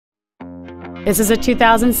This is a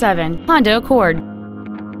 2007 Honda Accord.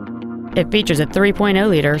 It features a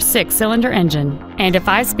 3.0-liter six-cylinder engine and a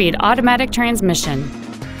 5-speed automatic transmission.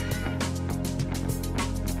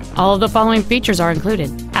 All of the following features are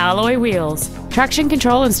included: alloy wheels, traction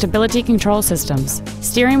control and stability control systems,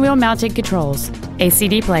 steering wheel mounted controls, a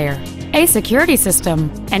CD player, a security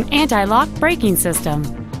system, an anti-lock braking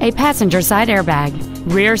system, a passenger side airbag,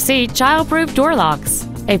 rear seat child-proof door locks,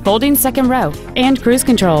 a folding second row, and cruise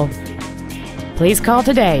control. Please call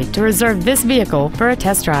today to reserve this vehicle for a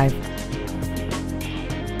test drive.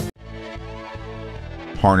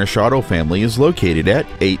 Harnish Auto Family is located at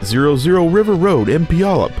 800 River Road in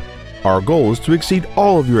Puyallup. Our goal is to exceed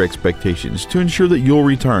all of your expectations to ensure that you'll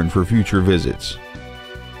return for future visits.